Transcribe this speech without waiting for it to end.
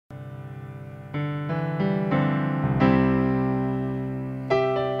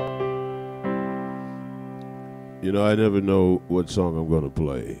You know, I never know what song I'm going to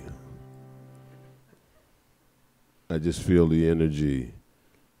play. I just feel the energy.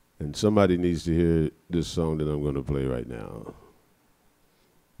 And somebody needs to hear this song that I'm going to play right now.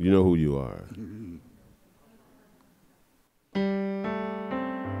 You know who you are. Mm-hmm.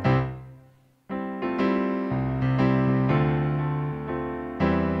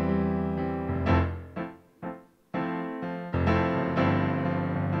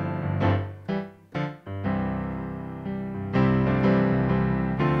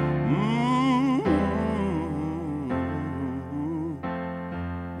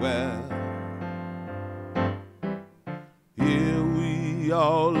 Well, here we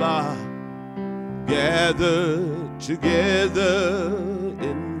all are, gathered together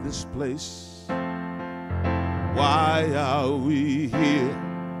in this place. Why are we here?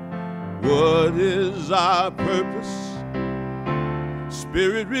 What is our purpose?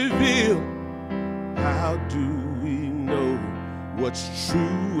 Spirit reveal, how do we know what's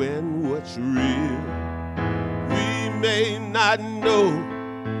true and what's real? We may not know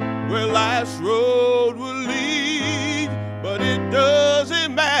where life's road will lead, but it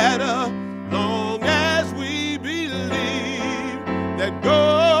doesn't matter long as we believe that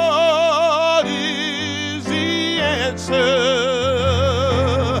God is the answer.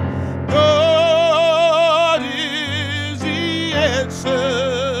 God is the answer.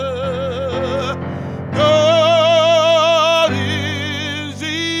 God is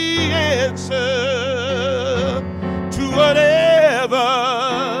the answer to whatever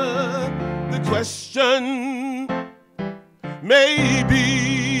question may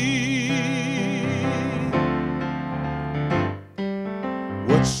be.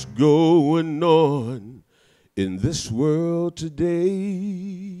 What's going on in this world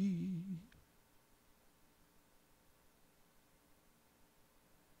today?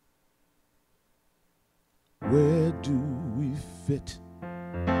 Where do we fit?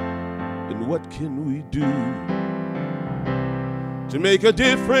 And what can we do to make a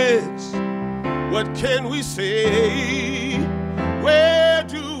difference? What can we say? Where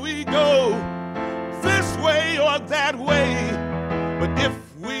do we go? This way or that way? But if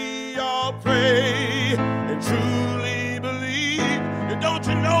we all pray and truly believe, and don't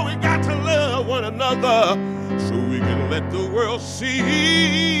you know we got to love one another so we can let the world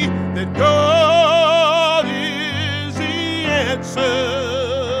see that God is the answer.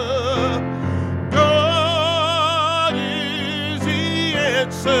 God is the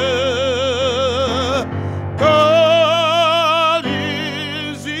answer.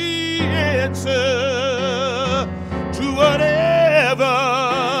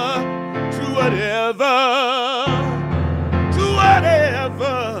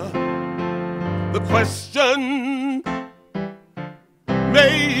 Question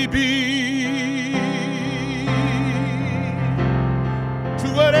may be, to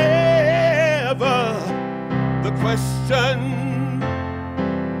whatever the question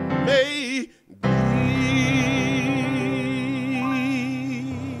may be.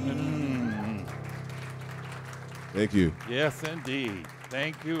 Thank you. Yes, indeed.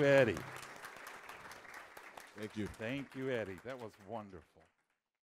 Thank you, Eddie. Thank you. Thank you, Eddie. That was wonderful.